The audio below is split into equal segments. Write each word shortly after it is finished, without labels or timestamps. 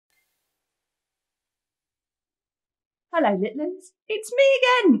Hello, littlins. It's me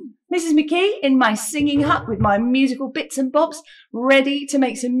again, Mrs McKee, in my singing hut with my musical bits and bobs, ready to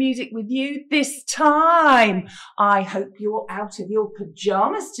make some music with you this time. I hope you're out of your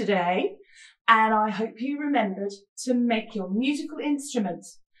pyjamas today, and I hope you remembered to make your musical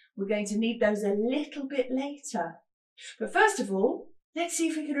instruments. We're going to need those a little bit later. But first of all, let's see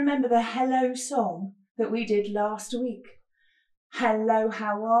if we can remember the hello song that we did last week. Hello,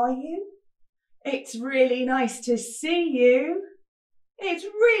 how are you? It's really nice to see you. It's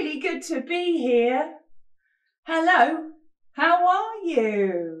really good to be here. Hello, how are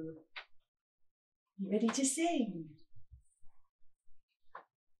you? You ready to sing?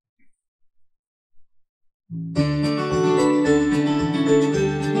 Here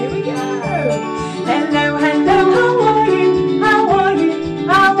we go. Hello, hello, how are you? How are you?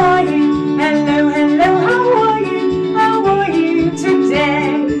 How are you? Hello, hello, how are you? How are you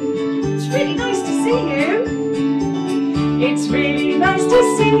today? It's really nice to see you. It's really nice to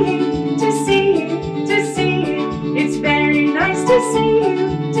see you, to see you, to see you. It's very nice to see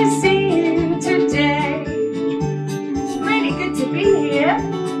you today. It's really good to be here.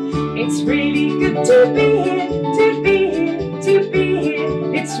 It's really good to be here, to be here, to be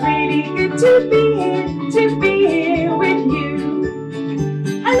here. It's really good to be here with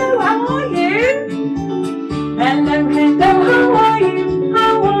you. Hello, how are you? Hello, hello, how are you?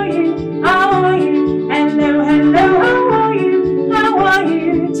 How are you? How are you? Hello, hello, how are you? How are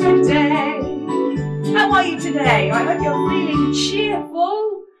you today? How are you today? I hope you're feeling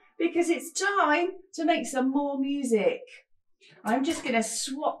cheerful because it's time to make some more music. I'm just going to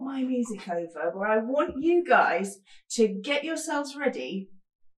swap my music over where I want you guys to get yourselves ready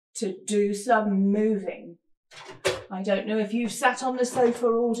to do some moving. I don't know if you've sat on the sofa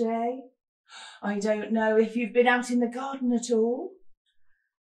all day. I don't know if you've been out in the garden at all.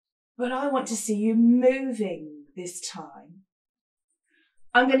 But I want to see you moving this time.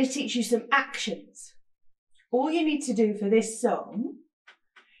 I'm going to teach you some actions. All you need to do for this song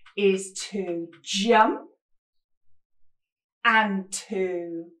is to jump and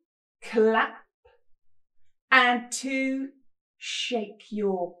to clap and to shake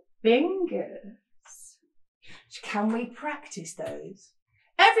your fingers. Can we practice those?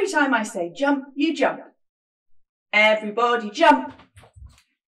 Every time I say jump, you jump. Everybody jump.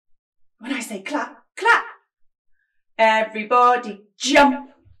 When I say clap, clap. Everybody jump,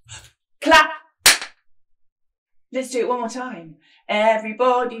 clap. Let's do it one more time.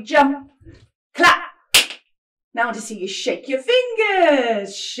 Everybody jump, clap. Now I want to see you shake your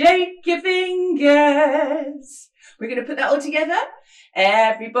fingers. Shake your fingers. We're going to put that all together.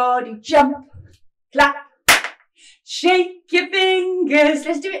 Everybody jump, clap. Shake your fingers.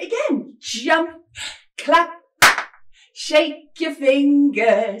 Let's do it again. Jump, clap. Shake your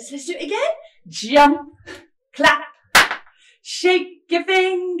fingers. Let's do it again. Jump, clap. Shake your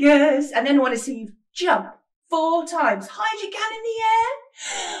fingers. And then I want to see you jump 4 times. High as you can in the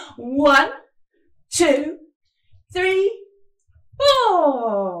air. 1, 2, 3,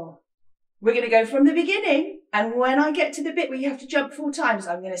 4. We're going to go from the beginning. And when I get to the bit where you have to jump 4 times,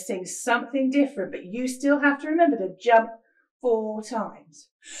 I'm going to sing something different. But you still have to remember to jump 4 times.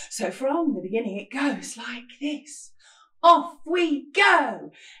 So from the beginning, it goes like this. Off we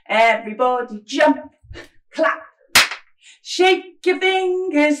go. Everybody jump, clap. Shake your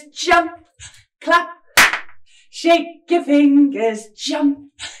fingers, jump, clap. Shake your fingers,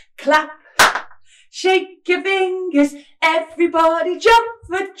 jump, clap. Shake your fingers, everybody jump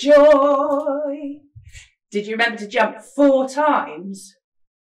for joy. Did you remember to jump 4 times?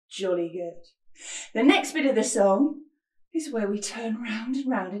 Jolly good. The next bit of the song is where we turn round and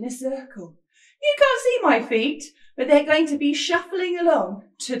round in a circle. You can't see my feet, but they're going to be shuffling along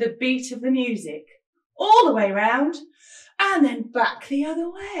to the beat of the music. All the way round and then back the other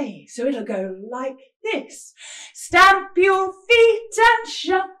way. So it'll go like this. Stamp your feet and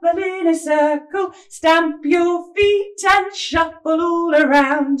shuffle in a circle. Stamp your feet and shuffle all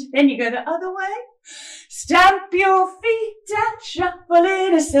around. Then you go the other way. Stamp your feet and shuffle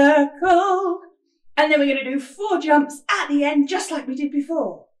in a circle. And then we're going to do 4 jumps at the end, just like we did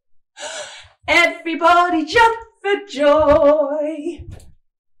before. Everybody jump for joy.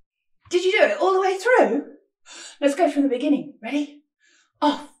 Did you do it all the way through? Let's go from the beginning. Ready?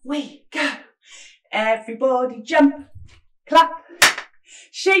 Off we go. Everybody jump, clap.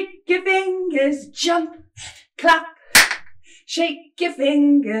 Shake your fingers, jump, clap. Shake your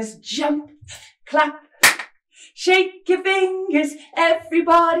fingers, jump, clap. Shake your fingers,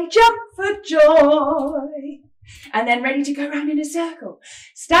 everybody jump for joy. And then ready to go round in a circle.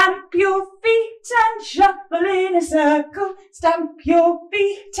 Stamp your feet and shuffle in a circle. Stamp your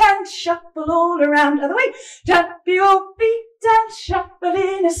feet and shuffle all around. Other way. Stamp your feet and shuffle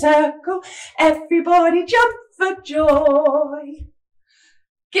in a circle. Everybody jump for joy.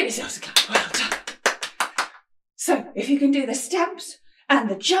 Give yourselves a clap. Well done. So, if you can do the stamps and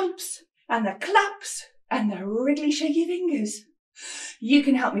the jumps and the claps and the wriggly shaky fingers, you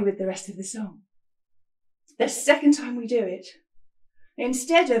can help me with the rest of the song. The second time we do it,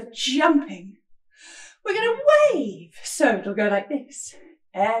 instead of jumping, we're going to wave. So it'll go like this.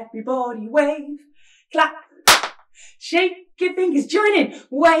 Everybody wave, clap, shake your fingers, join in,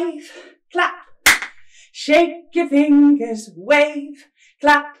 wave, clap, shake your fingers, wave,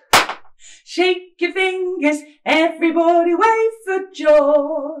 clap, shake your fingers, everybody wave for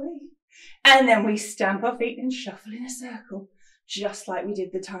joy. And then we stamp our feet and shuffle in a circle, just like we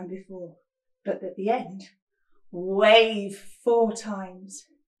did the time before. But at the end, wave 4 times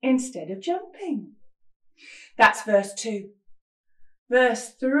instead of jumping. That's verse 2. Verse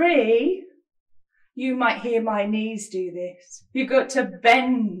 3, you might hear my knees do this. You've got to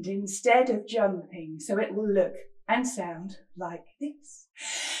bend instead of jumping, so it will look and sound like this.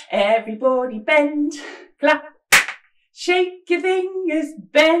 Everybody bend, clap, shake your fingers,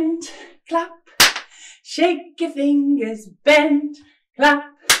 bend, clap, shake your fingers, bend, clap,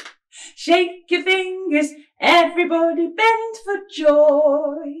 shake your fingers, everybody bend for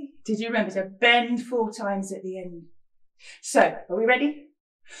joy. Did you remember to bend 4 times at the end? So, are we ready?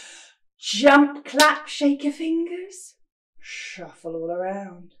 Jump, clap, shake your fingers, shuffle all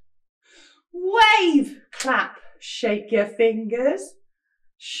around. Wave, clap, shake your fingers,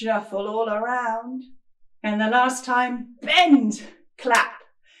 shuffle all around. And the last time, bend, clap,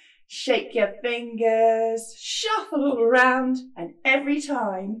 shake your fingers, shuffle all around. And every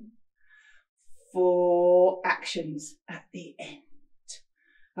time, 4 actions at the end.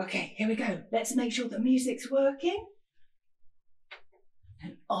 Okay, here we go. Let's make sure the music's working.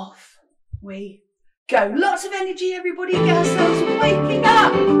 And off we go. Lots of energy, everybody. Get ourselves waking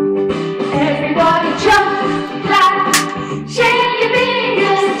up. Everybody jump, clap, shake your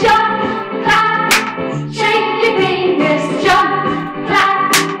fingers, jump, clap, shake your fingers, jump,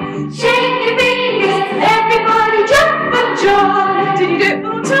 clap, shake your fingers, everybody jump for joy. Did you do it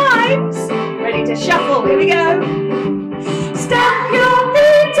 4 times? Ready to shuffle, here we go. Stamp your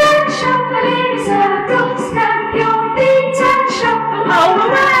feet and shuffle in a circle. Stamp your feet and shuffle all the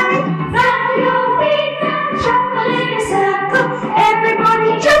way. Stamp your feet and shuffle in a circle. Everybody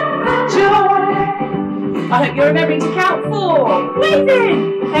jump for joy. I hope you're remembering to count 4.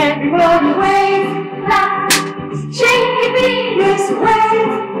 Waving. Everybody wave, clap, shake your fingers,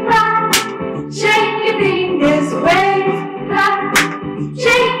 wave, clap, shake your fingers, wave, clap,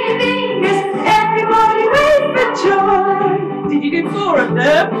 shake your fingers, everybody wave for joy. Did you do 4 of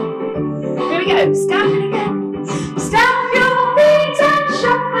them? Here we go, stamp it again. Stamp your feet and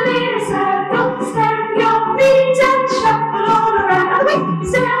shuffle in a circle. Stamp your feet and shuffle all around. Other way.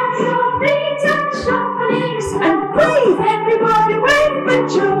 Stamp your feet and shuffle in a circle. And wave, everybody wave for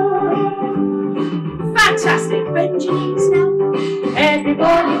joy. Fantastic, bend your knees now.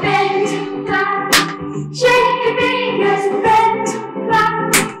 Everybody bend, clap, shake your fingers, bend,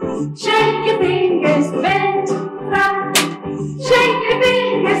 clap, shake your fingers, bend, clap, shake your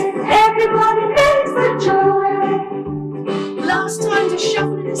fingers, everybody bend for joy. Last time to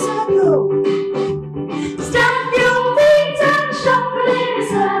shuffle in a circle. Stamp your feet and shuffle in a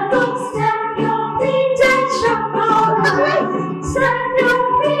circle. Stamp your feet and shuffle all the way. Stamp your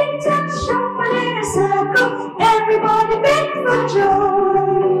feet and shuffle in a circle. Everybody bend for joy.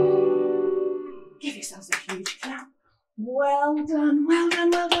 Give yourselves a huge clap. Well done, well done,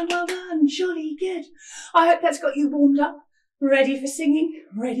 well done, well done. Jolly good. I hope that's got you warmed up, ready for singing,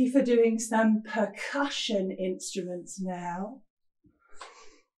 ready for doing some percussion instruments now.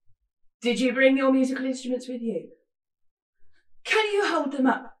 Did you bring your musical instruments with you? Can you hold them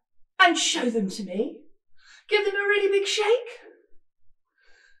up and show them to me? Give them a really big shake.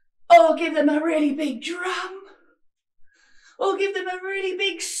 Or give them a really big drum. Or give them a really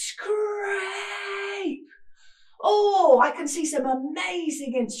big scrape. Oh, I can see some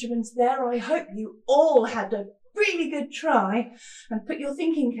amazing instruments there. I hope you all had a really good try and put your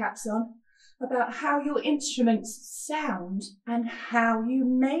thinking caps on about how your instruments sound and how you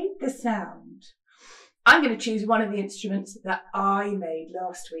made the sound. I'm going to choose one of the instruments that I made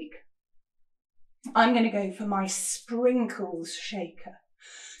last week. I'm going to go for my sprinkles shaker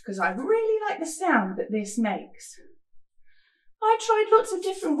because I really like the sound that this makes. I tried lots of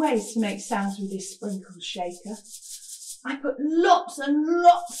different ways to make sounds with this sprinkles shaker. I put lots and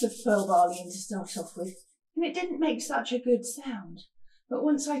lots of pearl barley in to start off with. and it didn't make such a good sound. But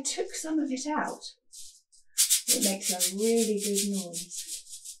once I took some of it out, it makes a really good noise.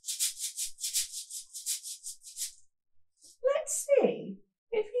 Let's see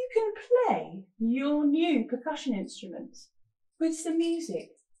if you can play your new percussion instruments with some music.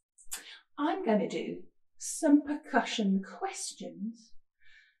 I'm going to do some percussion questions,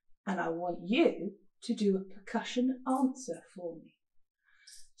 and I want you to do a percussion answer for me.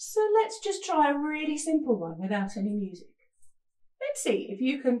 So let's just try a really simple one without any music. Let's see if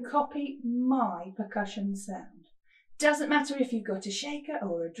you can copy my percussion sound. Doesn't matter if you've got a shaker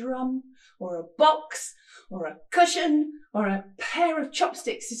or a drum or a box or a cushion or a pair of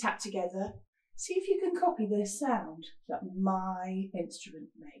chopsticks to tap together. See if you can copy the sound that my instrument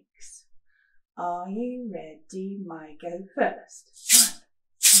makes. Are you ready? My go first. 1,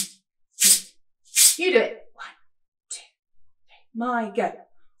 2, 3. You do it. 1, 2, 3. My go. 1.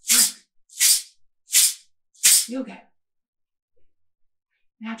 You'll go.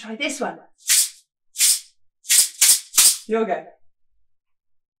 Now try this one. You'll go.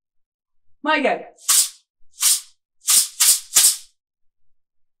 My go.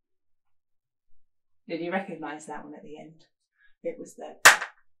 Did you recognise that one at the end? It was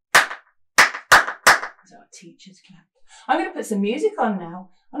our teacher's clap. I'm going to put some music on now,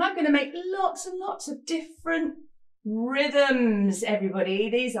 and I'm going to make lots and lots of different rhythms, everybody.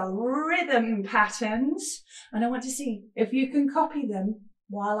 These are rhythm patterns, and I want to see if you can copy them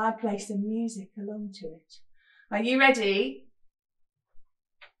while I play some music along to it. Are you ready?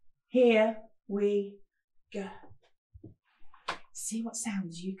 Here we go. See what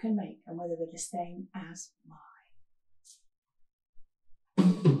sounds you can make and whether they're the same as mine.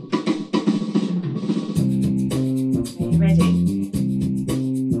 Are you ready?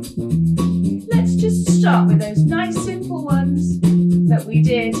 Let's just start with those nice simple ones that we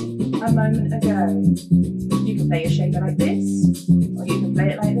did a moment ago. You can play a shaker like this, or you can play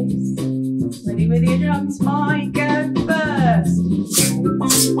it like this. Ready with your drums? My go first.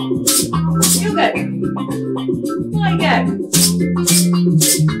 You go. My go.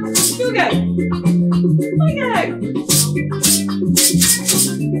 You go. My go.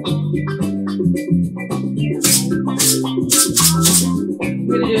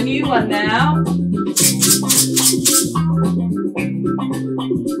 We're going to do a new one now.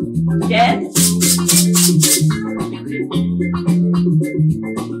 Again.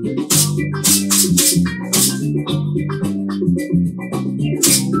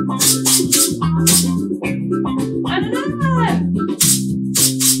 And another one.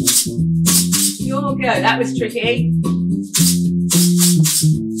 Your go. That was tricky.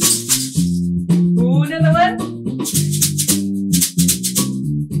 Ooh, another one.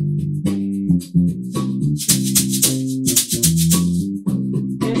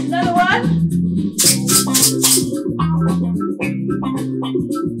 Here's another one.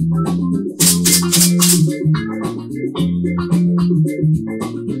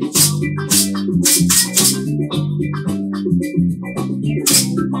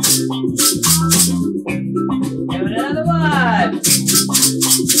 Another one.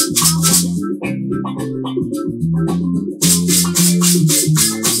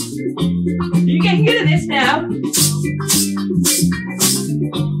 You're getting good at this now.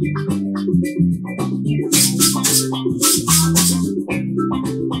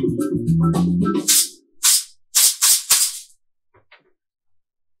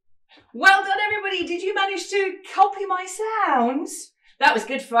 Well done, everybody. Did you manage to copy my sounds? That was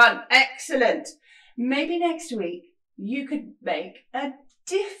good fun. Excellent. Maybe next week you could make a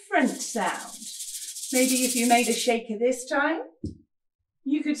different sound. Maybe if you made a shaker this time,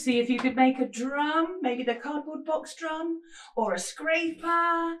 you could see if you could make a drum, maybe the cardboard box drum or a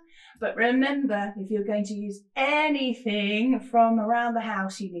scraper. But remember, if you're going to use anything from around the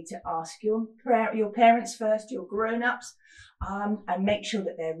house, you need to ask your parents first, your grown-ups, and make sure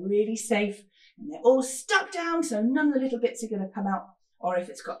that they're really safe and they're all stuck down so none of the little bits are going to come out. Or if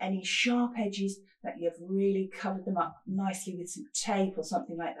it's got any sharp edges, that you've really covered them up nicely with some tape or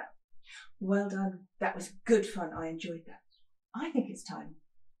something like that. Well done. That was good fun. I enjoyed that. I think it's time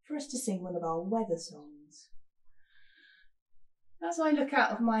for us to sing one of our weather songs. As I look out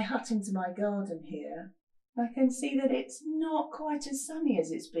of my hut into my garden here, I can see that it's not quite as sunny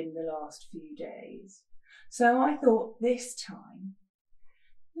as it's been the last few days. So I thought this time,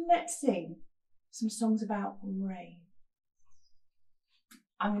 let's sing some songs about rain.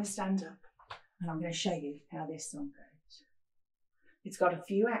 I'm going to stand up and I'm going to show you how this song goes. It's got a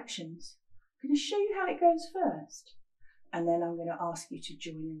few actions. I'm going to show you how it goes first, and then I'm going to ask you to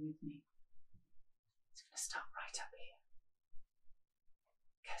join in with me. It's going to start right up here.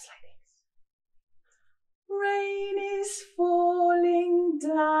 It goes like this. Rain is falling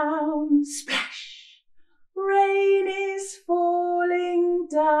down, splash. Rain is falling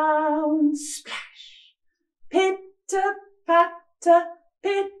down, splash. Pitter-patter,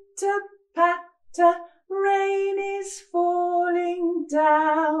 pitter-patter, rain is falling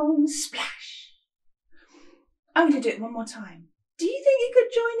down, splash. I'm going to do it one more time. Do you think you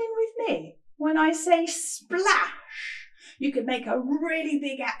could join in with me when I say splash? You could make a really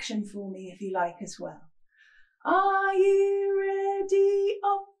big action for me if you like as well. Are you ready?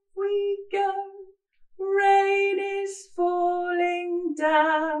 Off we go. Rain is falling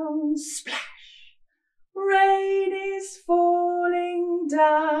down, splash. Rain is falling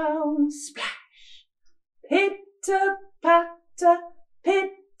down, splash. Pitter-patter,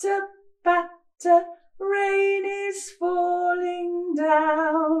 pitter-patter, rain is falling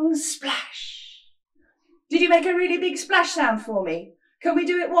down, splash. Did you make a really big splash sound for me? Can we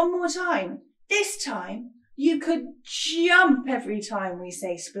do it one more time? This time, you could jump every time we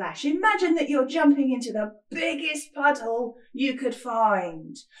say splash. Imagine that you're jumping into the biggest puddle you could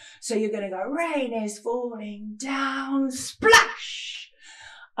find. So you're going to go, rain is falling down, splash.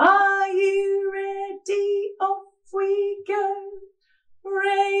 Are you ready? Off we go.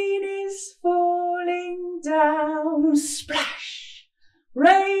 Rain is falling down, splash.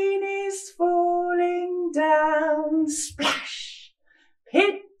 Rain is falling down, splash.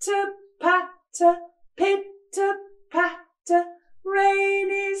 Pitter-patter, pitter-patter, rain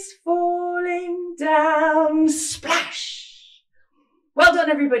is falling down, splash. Well done,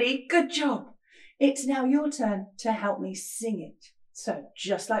 everybody. Good job. It's now your turn to help me sing it. So,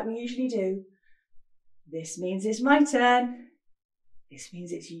 just like we usually do, this means it's my turn. This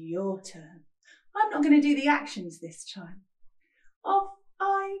means it's your turn. I'm not going to do the actions this time. Off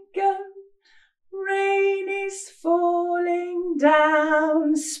I go. Rain is falling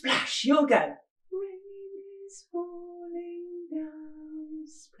down, splash. You'll go. Rain is falling down,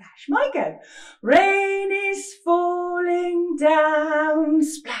 splash. My go. Rain is falling down,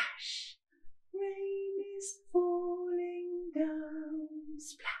 splash. Rain is falling down,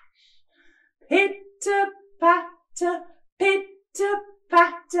 splash. Pitter-patter,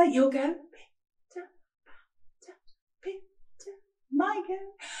 pitter-patter. You'll go. Pitter-patter, pitter. My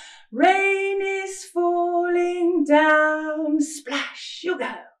go. Rain is falling down, splash. You'll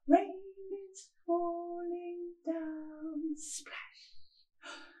go. Rain is falling down, splash.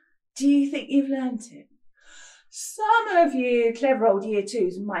 Do you think you've learnt it? Some of you clever old year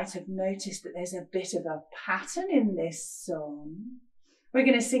twos might have noticed that there's a bit of a pattern in this song. We're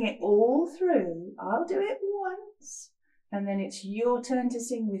going to sing it all through. I'll do it once, and then it's your turn to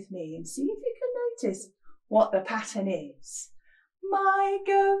sing with me and see if you can notice what the pattern is. My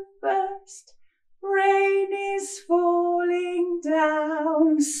go first. Rain is falling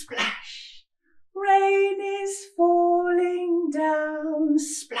down, splash. Rain is falling down,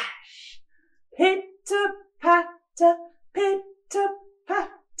 splash. Pitter-patter,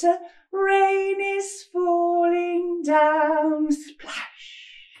 pitter-patter, rain is falling down,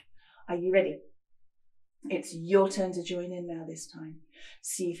 splash. Are you ready? It's your turn to join in now this time.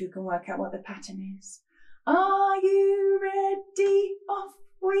 See if you can work out what the pattern is. Are you ready? Off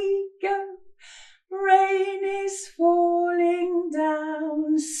we go. Rain is falling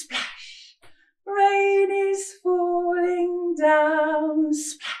down, splash. Rain is falling down,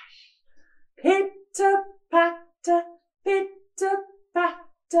 splash. Pitter-patter,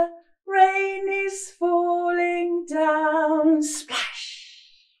 pitter-patter, rain is falling down, splash.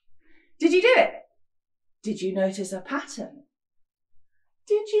 Did you do it? Did you notice a pattern?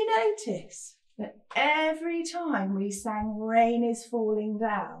 Did you notice that every time we sang rain is falling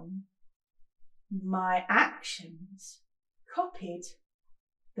down, my actions copied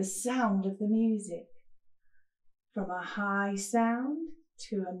the sound of the music from a high sound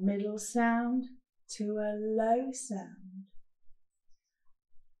to a middle sound to a low sound.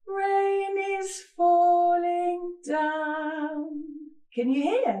 Rain is falling down. Can you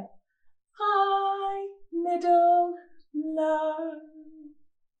hear? High, middle, low.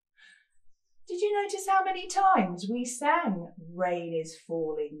 Did you notice how many times we sang rain is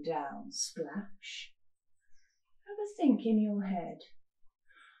falling down, splash? Have a think in your head.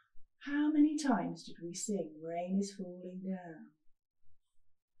 How many times did we sing rain is falling down?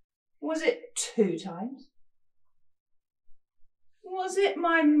 Was it 2 times? Was it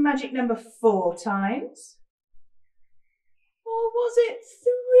my magic number 4 times? Or was it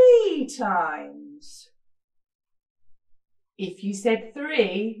 3 times? If you said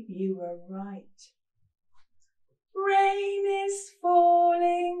 3, you were right. Rain is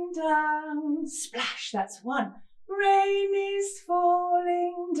falling down, splash, that's 1. Rain is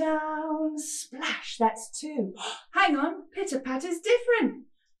falling down. Splash, that's 2. Hang on, pitter-patter's different.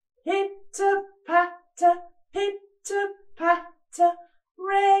 Pitter-patter, pitter-patter.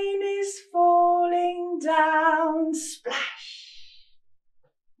 Rain is falling down. Splash.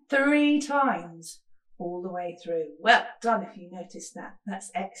 3 times all the way through. Well done if you noticed that.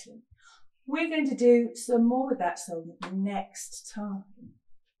 That's excellent. We're going to do some more with that song next time.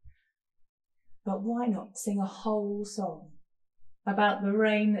 But why not sing a whole song about the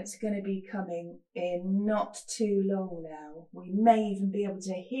rain that's going to be coming in not too long now? We may even be able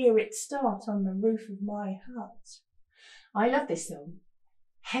to hear it start on the roof of my hut. I love this song.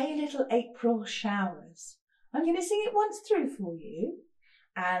 Hey Little April Showers. I'm going to sing it once through for you,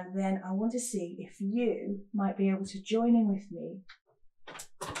 and then I want to see if you might be able to join in with me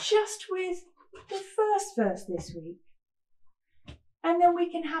just with the first verse this week, and then we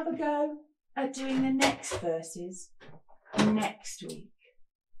can have a go at doing the next verses next week.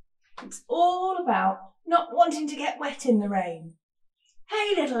 It's all about not wanting to get wet in the rain.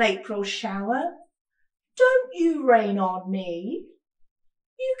 Hey little April shower, don't you rain on me.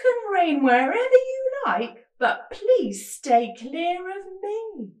 You can rain wherever you like, but please stay clear of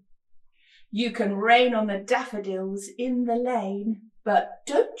me. You can rain on the daffodils in the lane, but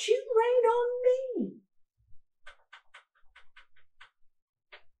don't you rain on me.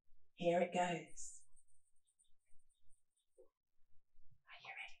 Here it goes. Are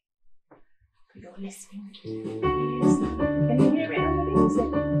you ready? You're listening. Can you hear it on the music?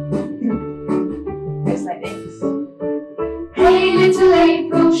 Goes like this. Hey little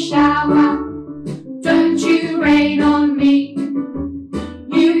April shower, don't you rain on me.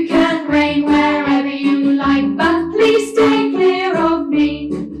 You can rain wherever you like, but please stay clear of me.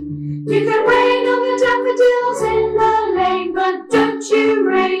 You can rain on the daffodils in the lane, but don't you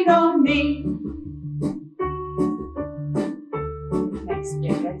rain on me. Next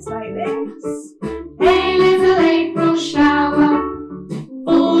bit goes like this. Hey little April shower,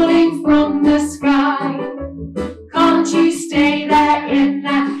 falling from the sky. Can't you stay there in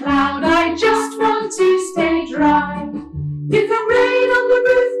that cloud? I just want to stay dry. You can rain on the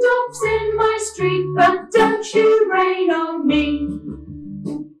rooftops in my street, but don't you rain on me.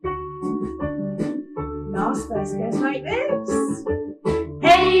 Last verse goes like this.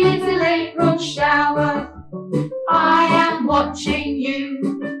 Hey little April shower, I am watching you.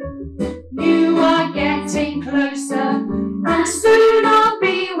 You are getting closer, and soon I'll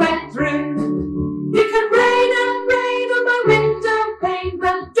be wet through. You can rain and rain on my window pane,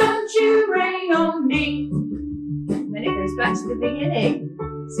 but don't you rain on me. And then it goes back to the beginning.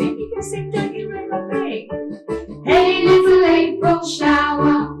 See if you can sing Don't You Rain on Me. Hey little April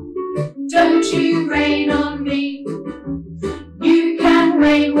shower, don't you rain on me. You can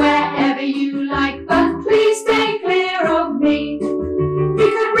rain wherever you like, but please stay clear of me. You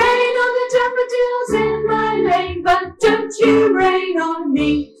can rain on the daffodils in my lane, but don't you rain on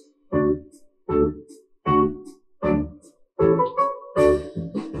me.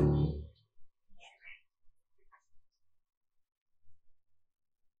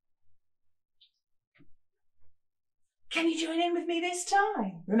 Can you join in with me this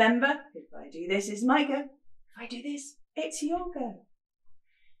time? Remember, if I do this, it's my go. If I do this, it's your go.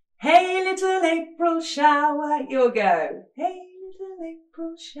 Hey little April shower, your go. Hey little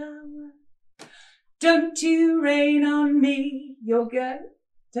April shower, don't you rain on me, your go.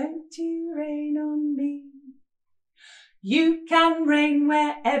 Don't you rain on me. You can rain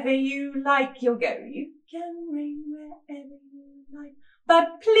wherever you like, your go. You can rain wherever you like,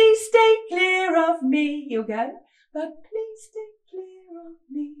 but please stay clear of me, your go. But please stay clear of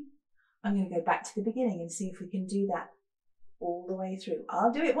me. I'm going to go back to the beginning and see if we can do that all the way through.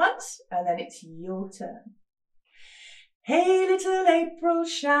 I'll do it once and then it's your turn. Hey little April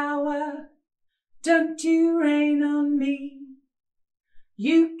shower, don't you rain on me.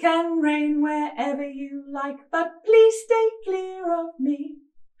 You can rain wherever you like, but please stay clear of me.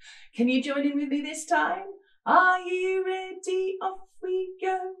 Can you join in with me this time? Are you ready? Off we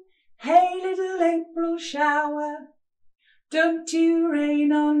go. Hey little April shower, don't you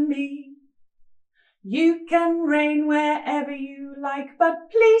rain on me. You can rain wherever you like, but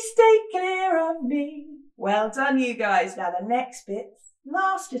please stay clear of me. Well done, you guys. Now the next bit,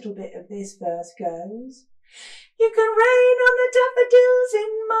 last little bit of this verse goes. You can rain on the daffodils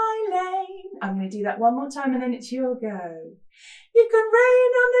in my lane. I'm going to do that one more time and then it's your go. You can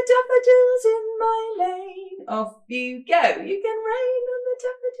rain on the daffodils in my lane. Off you go. You can rain on the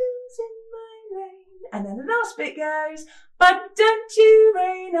daffodils in my lane. And then the last bit goes, but don't you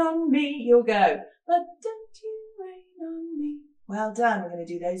rain on me. You'll go, but don't you rain on me. Well done. We're going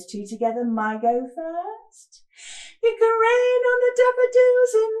to do those two together. My go first. You can rain on the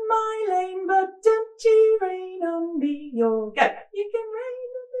daffodils in my lane, but don't you rain on me. You'll go. You can rain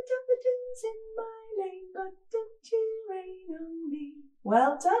on the daffodils in my lane, but don't you rain on me.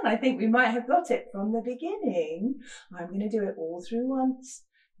 Well done. I think we might have got it from the beginning. I'm going to do it all through once,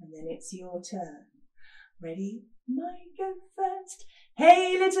 and then it's your turn. Ready? I go first.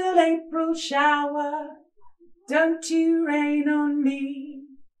 Hey, little April shower, don't you rain on me.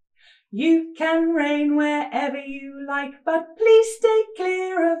 You can rain wherever you like, but please stay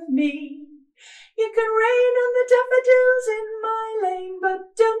clear of me. You can rain on the daffodils in my lane,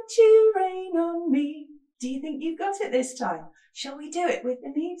 but don't you rain on me. Do you think you've got it this time? Shall we do it with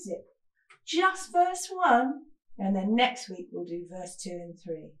the music? Just verse 1, and then next week we'll do verse 2 and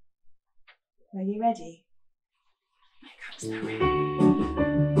 3. Are you ready? Here comes the rain.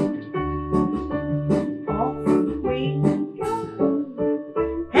 Off we go.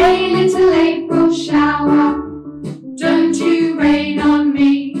 Hey, little April shower, don't you rain on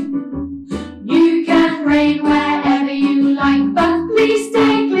me. You can rain wherever you like, but please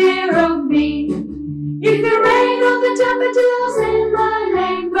stay clear of me. You can rain on the daffodils in my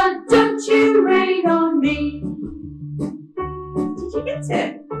lane, but don't you rain on me. Did you get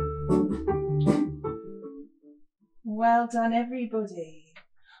it? Well done, everybody.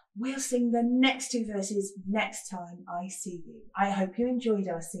 We'll sing the next 2 verses next time I see you. I hope you enjoyed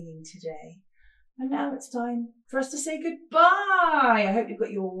our singing today. And now it's time for us to say goodbye. I hope you've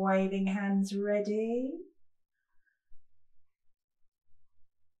got your waving hands ready.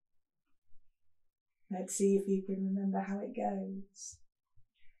 Let's see if you can remember how it goes.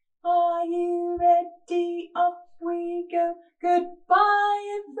 Are you ready? Off we go. Goodbye,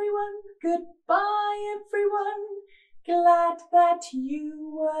 everyone. Goodbye, everyone. Glad that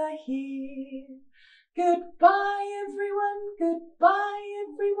you were here. Goodbye, everyone. Goodbye,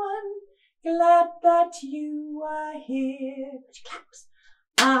 everyone. Glad that you were here. Claps.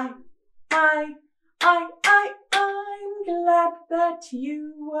 I'm glad that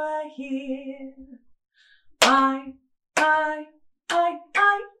you were here. I'm glad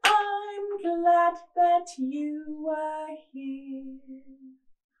that you were here.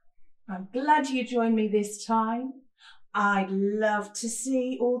 I'm glad you joined me this time. I'd love to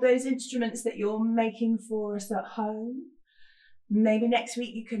see all those instruments that you're making for us at home. Maybe next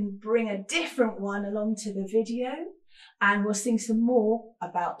week you can bring a different one along to the video and we'll sing some more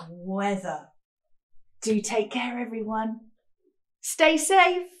about weather. Do take care, everyone. Stay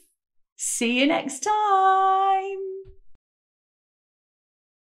safe. See you next time.